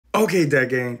Okay, Dead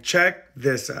Gang, check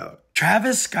this out.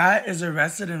 Travis Scott is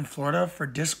arrested in Florida for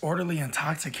disorderly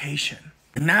intoxication.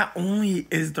 Not only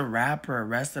is the rapper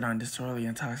arrested on disorderly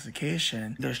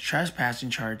intoxication, there's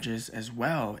trespassing charges as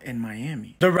well in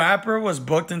Miami. The rapper was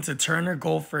booked into Turner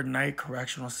Guilford Night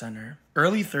Correctional Center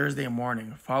early Thursday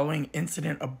morning following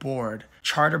incident aboard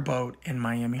charter boat in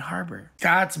Miami Harbor.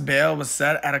 Scott's bail was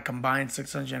set at a combined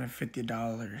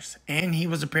 $650, and he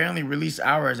was apparently released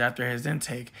hours after his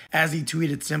intake, as he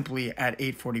tweeted simply at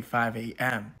 8:45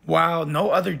 a.m. While no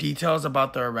other details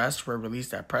about the arrest were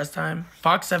released at press time,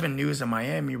 Fox 7 News in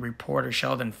Miami reporter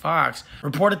Sheldon Fox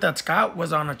reported that Scott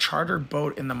was on a charter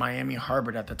boat in the Miami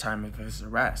Harbor at the time of his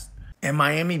arrest. And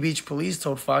Miami Beach police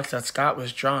told Fox that Scott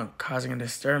was drunk, causing a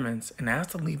disturbance, and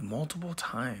asked to leave multiple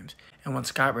times. And when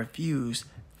Scott refused,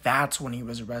 that's when he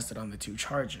was arrested on the 2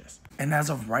 charges. And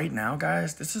as of right now,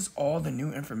 guys, this is all the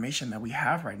new information that we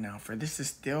have right now, for this is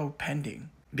still pending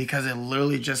because it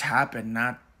literally just happened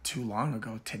not too long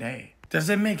ago today. Does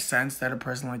it make sense that a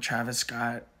person like Travis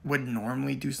Scott would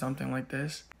normally do something like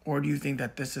this? Or do you think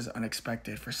that this is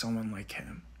unexpected for someone like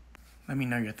him? Let me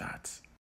know your thoughts.